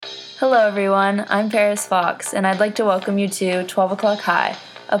Hello, everyone. I'm Paris Fox, and I'd like to welcome you to 12 O'Clock High,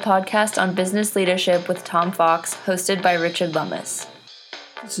 a podcast on business leadership with Tom Fox, hosted by Richard Lummis.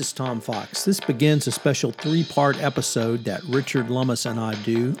 This is Tom Fox. This begins a special three-part episode that Richard Lummis and I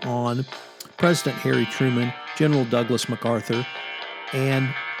do on President Harry Truman, General Douglas MacArthur,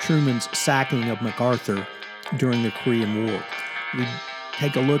 and Truman's sacking of MacArthur during the Korean War. We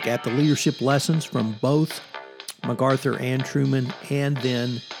take a look at the leadership lessons from both MacArthur and Truman, and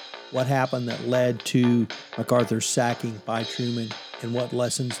then what happened that led to MacArthur's sacking by Truman, and what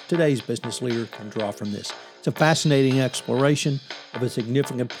lessons today's business leader can draw from this. It's a fascinating exploration of a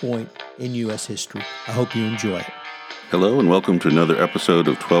significant point in U.S. history. I hope you enjoy it. Hello and welcome to another episode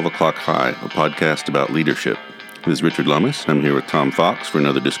of 12 O'Clock High, a podcast about leadership. This is Richard Lummis. I'm here with Tom Fox for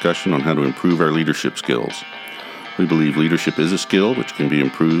another discussion on how to improve our leadership skills. We believe leadership is a skill which can be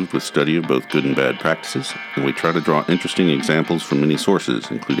improved with study of both good and bad practices, and we try to draw interesting examples from many sources,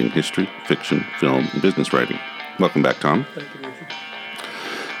 including history, fiction, film, and business writing. Welcome back, Tom. Thank you, Richard.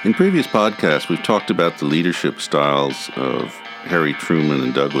 In previous podcasts, we've talked about the leadership styles of Harry Truman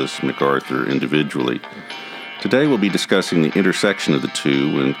and Douglas MacArthur individually. Today we'll be discussing the intersection of the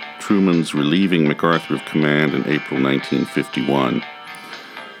two when Truman's relieving MacArthur of command in April 1951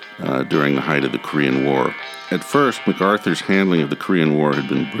 during the height of the Korean War. At first, MacArthur's handling of the Korean War had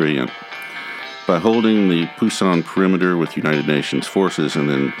been brilliant. By holding the Pusan perimeter with United Nations forces and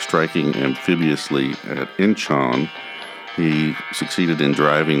then striking amphibiously at Incheon, he succeeded in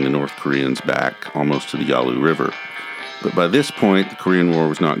driving the North Koreans back almost to the Yalu River. But by this point, the Korean War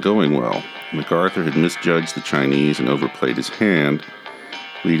was not going well. MacArthur had misjudged the Chinese and overplayed his hand,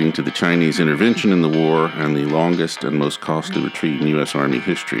 leading to the Chinese intervention in the war and the longest and most costly retreat in U.S. Army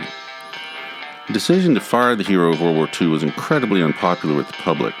history. The decision to fire the hero of World War II was incredibly unpopular with the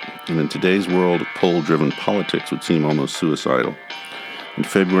public, and in today's world of poll-driven politics would seem almost suicidal. In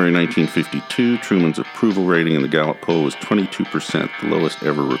February 1952, Truman's approval rating in the Gallup poll was 22%, the lowest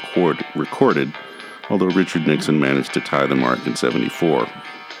ever recorded, although Richard Nixon managed to tie the mark in 1974.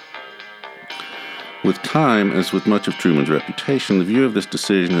 With time, as with much of Truman's reputation, the view of this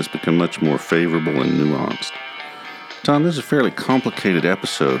decision has become much more favorable and nuanced. Tom, this is a fairly complicated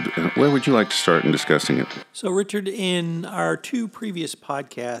episode. Where would you like to start in discussing it? So, Richard, in our two previous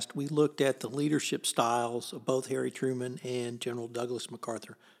podcasts, we looked at the leadership styles of both Harry Truman and General Douglas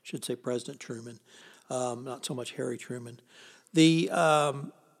MacArthur. I should say President Truman, not so much Harry Truman.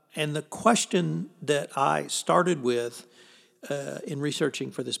 And the question that I started with in researching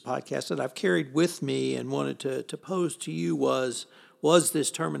for this podcast that I've carried with me and wanted to pose to you was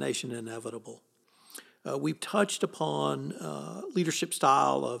this termination inevitable? We've touched upon leadership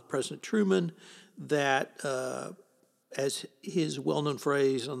style of President Truman that, as his well-known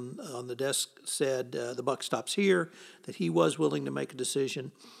phrase on the desk said, the buck stops here, that he was willing to make a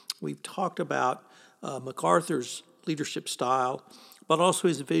decision. We've talked about MacArthur's leadership style, but also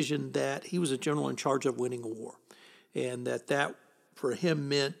his vision that he was a general in charge of winning a war, and that for him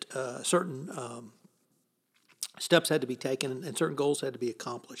meant certain steps had to be taken and certain goals had to be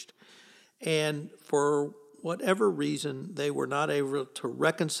accomplished. And for whatever reason, they were not able to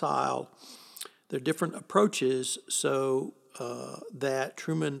reconcile their different approaches so that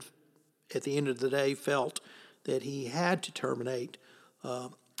Truman, at the end of the day, felt that he had to terminate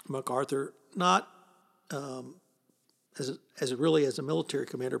MacArthur, not as a military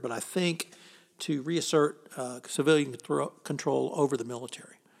commander, but I think to reassert civilian control over the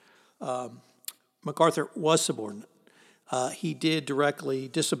military. MacArthur was subordinate. He did directly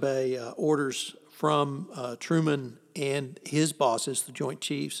disobey orders from Truman and his bosses, the Joint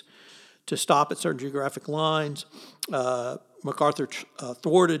Chiefs, to stop at certain geographic lines. MacArthur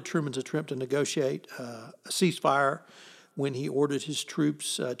thwarted Truman's attempt to negotiate a ceasefire when he ordered his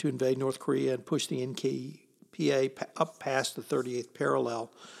troops to invade North Korea and push the NKPA up past the 38th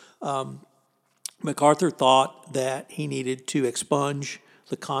parallel. MacArthur thought that he needed to expunge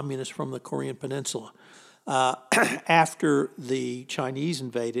the communists from the Korean Peninsula. After the Chinese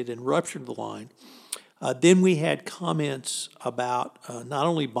invaded and ruptured the line, then we had comments about not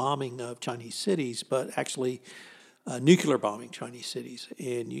only bombing of Chinese cities, but actually nuclear bombing Chinese cities.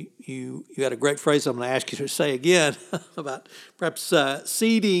 And you had a great phrase I'm going to ask you to say again about perhaps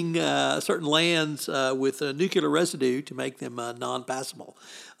seeding certain lands with nuclear residue to make them non-passable.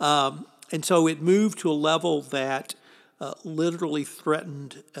 And so it moved to a level that literally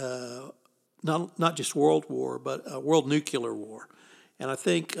threatened not just world war, but a world nuclear war. And I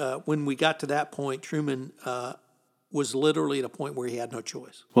think when we got to that point, Truman was literally at a point where he had no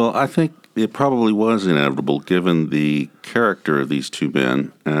choice. Well, I think it probably was inevitable given the character of these two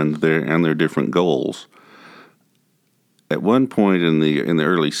men and their different goals. At one point in the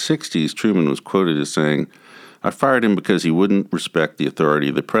early 60s, Truman was quoted as saying, "I fired him because he wouldn't respect the authority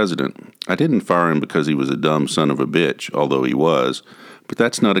of the president. I didn't fire him because he was a dumb son of a bitch, although he was, but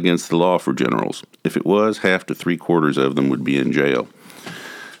that's not against the law for generals. If it was, half to three-quarters of them would be in jail."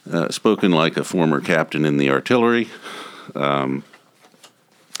 Spoken like a former captain in the artillery, and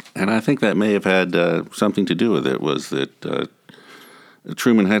I think that may have had something to do with it, was that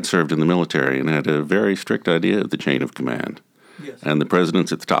Truman had served in the military and had a very strict idea of the chain of command. Yes. And the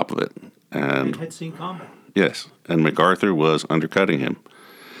president's at the top of it. And had seen combat. Yes, and MacArthur was undercutting him.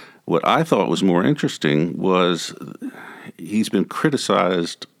 What I thought was more interesting was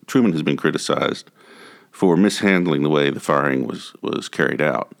Truman has been criticized for mishandling the way the firing was carried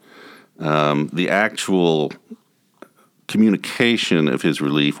out. The actual communication of his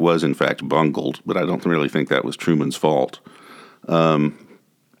relief was, in fact, bungled, but I don't really think that was Truman's fault. And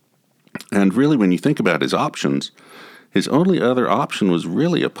really, when you think about his options, his only other option was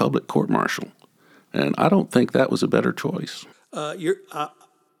really a public court-martial. And I don't think that was a better choice. I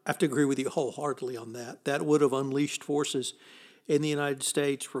have to agree with you wholeheartedly on that. That would have unleashed forces in the United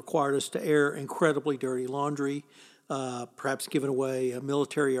States, required us to air incredibly dirty laundry, perhaps given away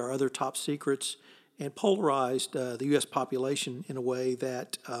military or other top secrets, and polarized the U.S. population in a way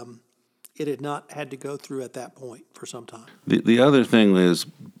that it had not had to go through at that point for some time. The other thing is,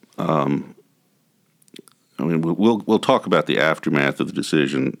 we'll talk about the aftermath of the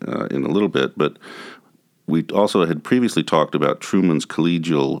decision in a little bit, but we also had previously talked about Truman's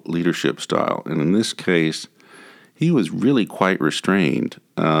collegial leadership style, and in this case, he was really quite restrained.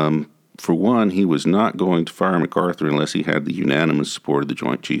 For one, he was not going to fire MacArthur unless he had the unanimous support of the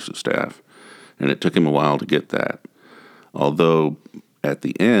Joint Chiefs of Staff, and it took him a while to get that. Although at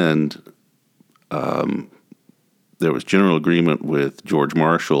the end, there was general agreement with George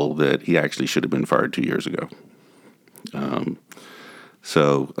Marshall that he actually should have been fired 2 years ago. But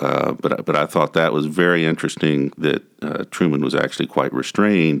I thought that was very interesting that Truman was actually quite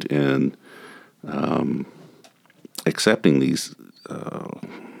restrained in accepting these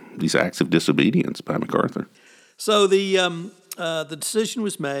acts of disobedience by MacArthur. So the decision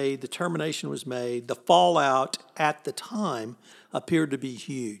was made, the termination was made. The fallout at the time appeared to be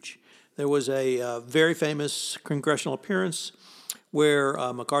huge. There was a very famous congressional appearance where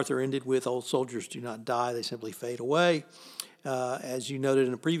MacArthur ended with, "Old soldiers do not die, they simply fade away." As you noted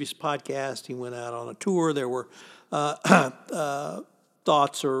in a previous podcast, he went out on a tour. There were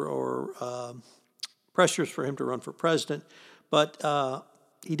thoughts or pressures for him to run for president, but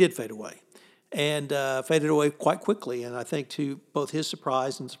he did fade away, and faded away quite quickly. And I think to both his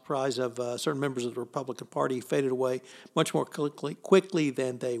surprise and the surprise of certain members of the Republican Party, he faded away much more quickly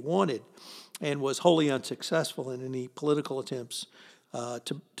than they wanted, and was wholly unsuccessful in any political attempts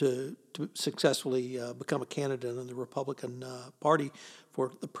to successfully become a candidate in the Republican Party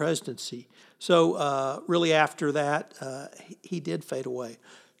for the presidency. So really after that, he did fade away.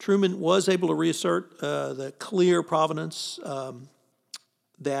 Truman was able to reassert the clear provenance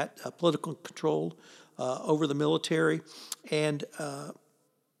that political control over the military, and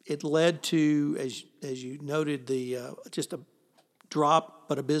it led to, as you noted, the just a drop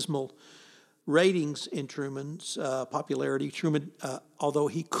but abysmal ratings in Truman's popularity. Truman, although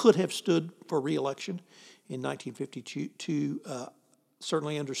he could have stood for re-election in 1952,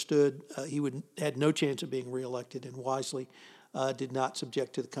 certainly understood he had no chance of being re-elected, and wisely did not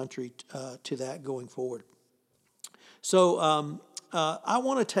subject to the country to that going forward. So I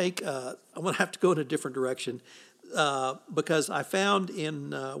want to have to go in a different direction because I found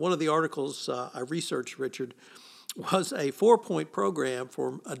in one of the articles I researched, Richard, was a 4-point program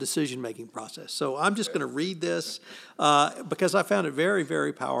for a decision-making process. So I'm just going to read this because I found it very,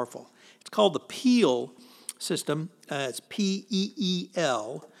 very powerful. It's called the PEEL system. It's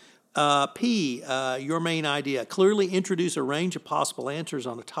P-E-E-L. P, your main idea. Clearly introduce a range of possible answers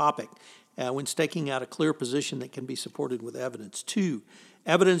on a topic when staking out a clear position that can be supported with evidence. 2,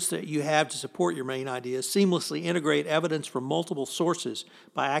 evidence that you have to support your main ideas. Seamlessly integrate evidence from multiple sources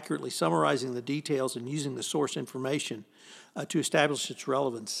by accurately summarizing the details and using the source information to establish its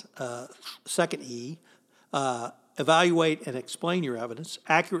relevance. Second E, evaluate and explain your evidence.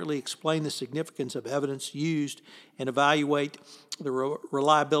 Accurately explain the significance of evidence used and evaluate the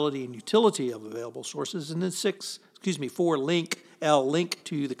reliability and utility of available sources. And then 4, link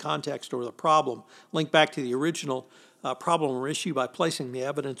to the context or the problem. Link back to the original problem or issue by placing the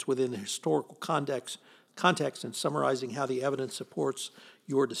evidence within the historical context and summarizing how the evidence supports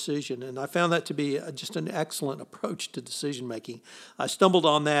your decision. And I found that to be just an excellent approach to decision making. I stumbled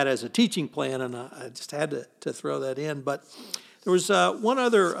on that as a teaching plan, and I just had to throw that in. But there was one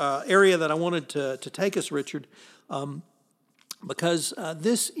other area that I wanted to take us, Richard. because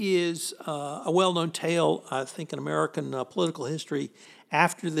this is a well-known tale, I think, in American political history.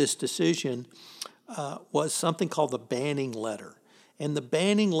 After this decision was something called the Banning Letter. And the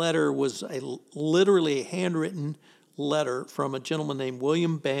Banning Letter was literally a handwritten letter from a gentleman named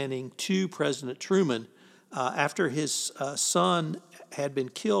William Banning to President Truman after his son had been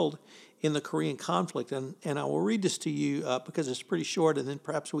killed in the Korean conflict. And I will read this to you because it's pretty short, and then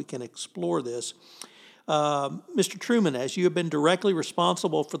perhaps we can explore this. Mr. Truman, as you have been directly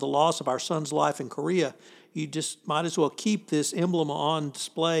responsible for the loss of our son's life in Korea, you just might as well keep this emblem on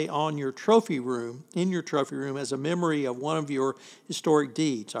display in your trophy room as a memory of one of your historic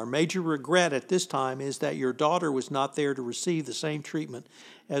deeds. Our major regret at this time is that your daughter was not there to receive the same treatment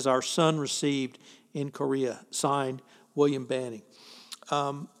as our son received in Korea. Signed, William Banning.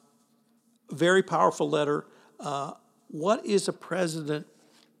 Very powerful letter. What is a president?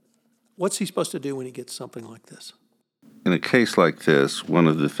 What's he supposed to do when he gets something like this? In a case like this, one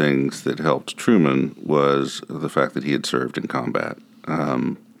of the things that helped Truman was the fact that he had served in combat.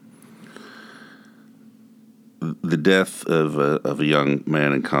 The death of a young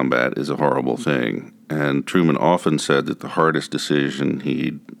man in combat is a horrible thing, and Truman often said that the hardest decision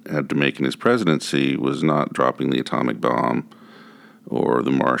he had to make in his presidency was not dropping the atomic bomb or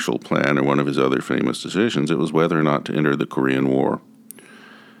the Marshall Plan or one of his other famous decisions. It was whether or not to enter the Korean War.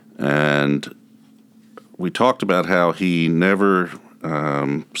 And we talked about how he never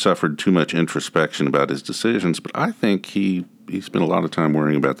suffered too much introspection about his decisions, but I think he spent a lot of time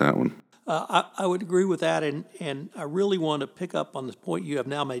worrying about that one. I would agree with that, and I really want to pick up on the point you have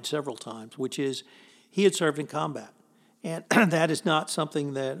now made several times, which is he had served in combat. And that is not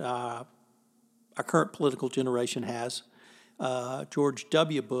something that our current political generation has. George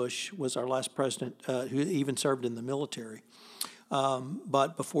W. Bush was our last president who even served in the military.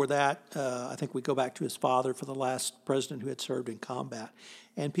 But before that, I think we go back to his father for the last president who had served in combat.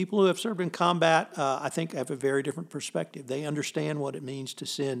 And people who have served in combat, I think, have a very different perspective. They understand what it means to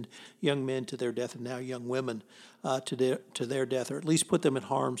send young men to their death and now young women to their death, or at least put them in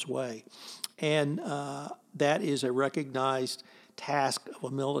harm's way. And that is a recognized task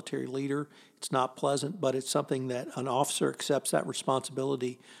of a military leader. It's not pleasant, but it's something that an officer accepts that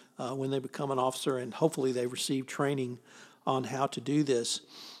responsibility when they become an officer, and hopefully they receive training on how to do this.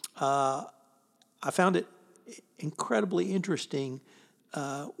 I found it incredibly interesting.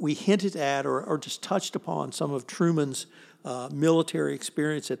 We hinted at or just touched upon some of Truman's military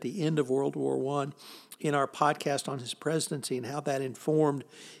experience at the end of World War I in our podcast on his presidency and how that informed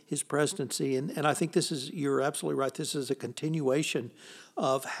his presidency. And I think you're absolutely right, this is a continuation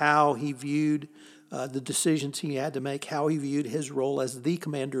of how he viewed the decisions he had to make, how he viewed his role as the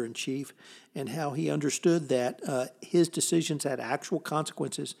commander-in-chief, and how he understood that his decisions had actual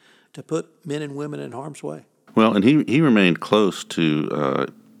consequences to put men and women in harm's way. Well, and he remained close to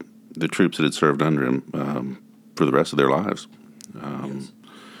the troops that had served under him for the rest of their lives, Yes.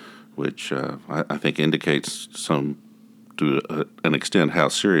 which I think indicates to an extent how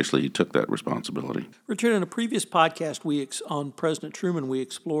seriously he took that responsibility. Richard, in a previous podcast on President Truman, we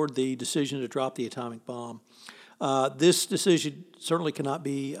explored the decision to drop the atomic bomb. This decision certainly cannot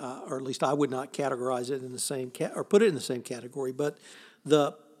be, or at least I would not categorize it in the same or put it in the same category, but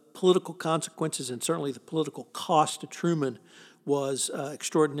the political consequences and certainly the political cost to Truman was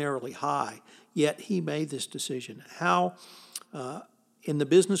extraordinarily high. Yet he made this decision. How, in the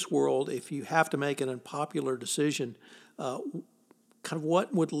business world, if you have to make an unpopular decision, kind of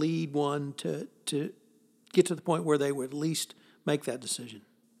what would lead one to get to the point where they would at least make that decision?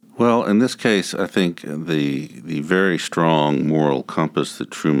 Well, in this case, I think the very strong moral compass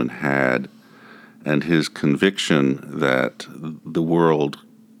that Truman had and his conviction that the world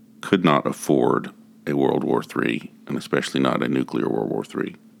could not afford a World War III, and especially not a nuclear World War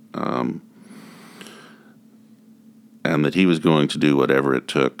III, and that he was going to do whatever it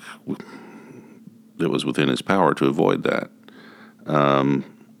took that was within his power to avoid that.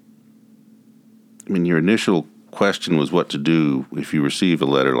 Your initial question was what to do if you receive a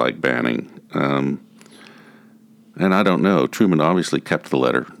letter like Banning. And I don't know. Truman obviously kept the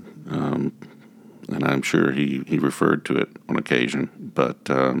letter, and I'm sure he referred to it on occasion. But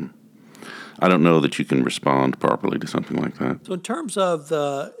I don't know that you can respond properly to something like that. So in terms of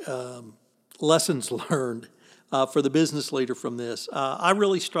the lessons learned for the business leader from this, I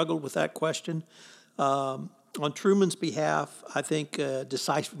really struggled with that question. On Truman's behalf, I think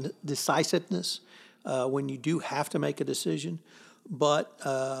decisiveness when you do have to make a decision, but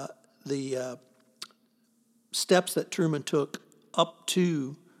the steps that Truman took up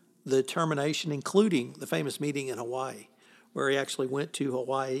to the termination, including the famous meeting in Hawaii, where he actually went to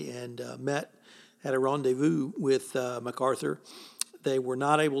Hawaii and met had a rendezvous with MacArthur. They were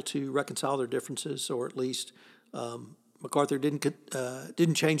not able to reconcile their differences, or at least MacArthur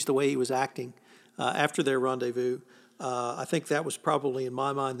didn't change the way he was acting after their rendezvous. I think that was probably, in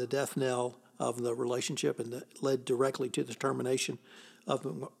my mind, the death knell of the relationship, and that led directly to the termination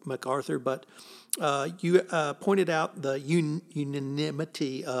of MacArthur. But you pointed out the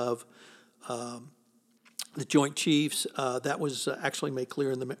unanimity of the Joint Chiefs. That was actually made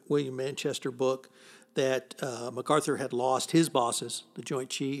clear in the William Manchester book, that MacArthur had lost his bosses, the Joint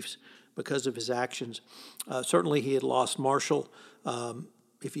Chiefs, because of his actions. Certainly he had lost Marshall,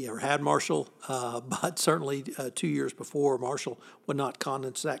 if he ever had Marshall, but certainly 2 years before, Marshall would not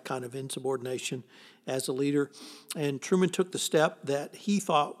countenance that kind of insubordination as a leader. And Truman took the step that he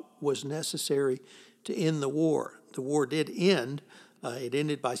thought was necessary to end the war. The war did end. It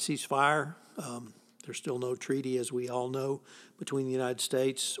ended by ceasefire. There's still no treaty, as we all know, between the United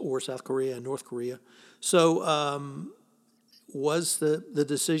States or South Korea and North Korea. So was the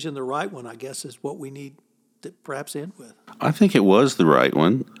decision the right one, I guess, is what we need to perhaps end with? I think it was the right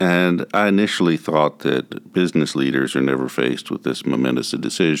one, and I initially thought that business leaders are never faced with this momentous a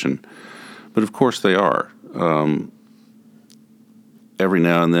decision, but of course they are. Every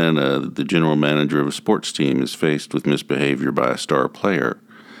now and then, the general manager of a sports team is faced with misbehavior by a star player,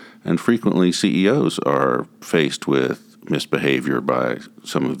 and frequently CEOs are faced with misbehavior by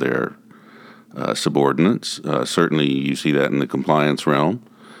some of their subordinates. Certainly you see that in the compliance realm.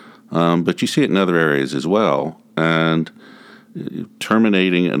 But you see it in other areas as well, and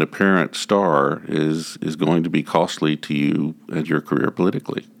terminating an apparent star is going to be costly to you and your career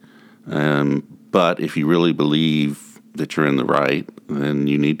politically. But if you really believe that you're in the right, then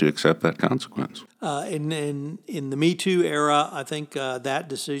you need to accept that consequence. And in the Me Too era, I think that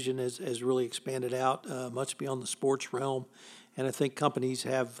decision has really expanded out much beyond the sports realm, and I think companies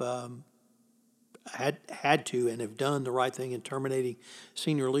have had to and have done the right thing in terminating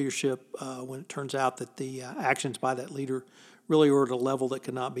senior leadership when it turns out that the actions by that leader really were at a level that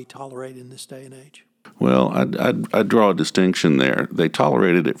cannot be tolerated in this day and age. Well, I'd draw a distinction there. They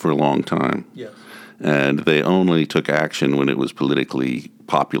tolerated it for a long time. Yes. And they only took action when it was politically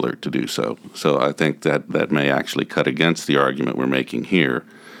popular to do so. So I think that may actually cut against the argument we're making here,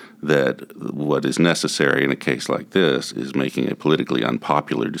 that what is necessary in a case like this is making a politically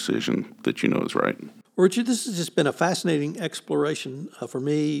unpopular decision that you know is right. Richard, this has just been a fascinating exploration for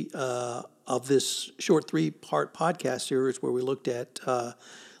me of this short 3-part podcast series where we looked at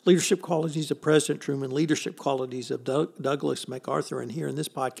leadership qualities of President Truman, leadership qualities of Douglas MacArthur, and here in this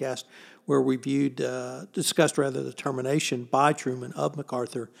podcast where we discussed the termination by Truman of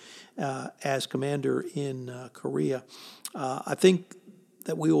MacArthur as commander in Korea. I think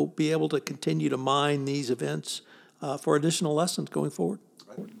that we will be able to continue to mine these events for additional lessons going forward.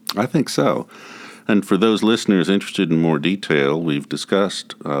 I think so. And for those listeners interested in more detail, we've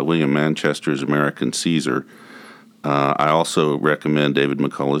discussed William Manchester's American Caesar. I also recommend David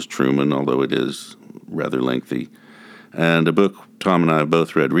McCullough's Truman, although it is rather lengthy. And a book Tom and I have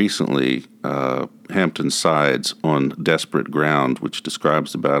both read recently, Hampton Sides on Desperate Ground, which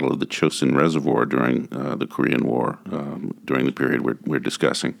describes the Battle of the Chosin Reservoir during the Korean War, during the period we're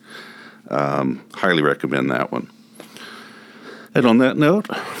discussing. Highly recommend that one. And on that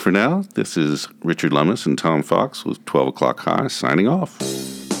note, for now, this is Richard Lummis and Tom Fox with 12 O'Clock High signing off.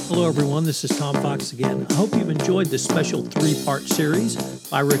 Hello, everyone. This is Tom Fox again. I hope you've enjoyed this special 3-part series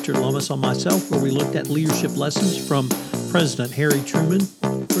by Richard Lummis on myself, where we looked at leadership lessons from President Harry Truman,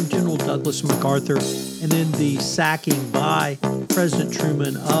 from General Douglas MacArthur, and then the sacking by President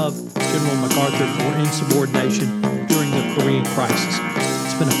Truman of General MacArthur for insubordination during the Korean crisis.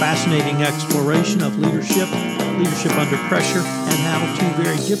 It's been a fascinating exploration of leadership under pressure, and how 2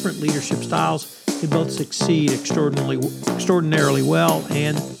 very different leadership styles can both succeed extraordinarily well,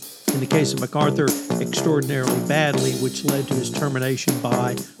 and in the case of MacArthur, extraordinarily badly, which led to his termination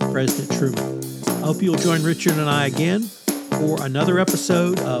by President Truman. I hope you'll join Richard and I again for another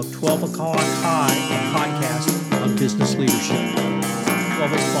episode of 12 O'Clock High, a podcast on business leadership.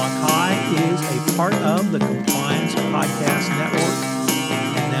 12 O'Clock High is a part of the Compliance Podcast Network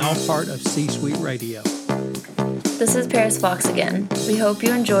and now part of C-Suite Radio. This is Paris Fox again. We hope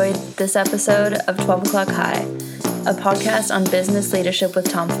you enjoyed this episode of 12 O'Clock High, a podcast on business leadership with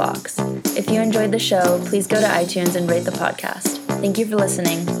Tom Fox. If you enjoyed the show, please go to iTunes and rate the podcast. Thank you for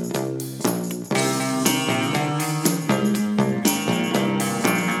listening.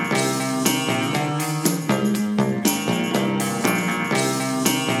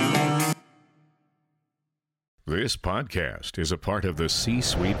 This podcast is a part of the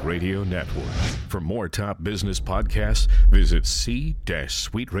C-Suite Radio Network. For more top business podcasts, visit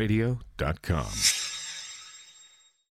c-suiteradio.com.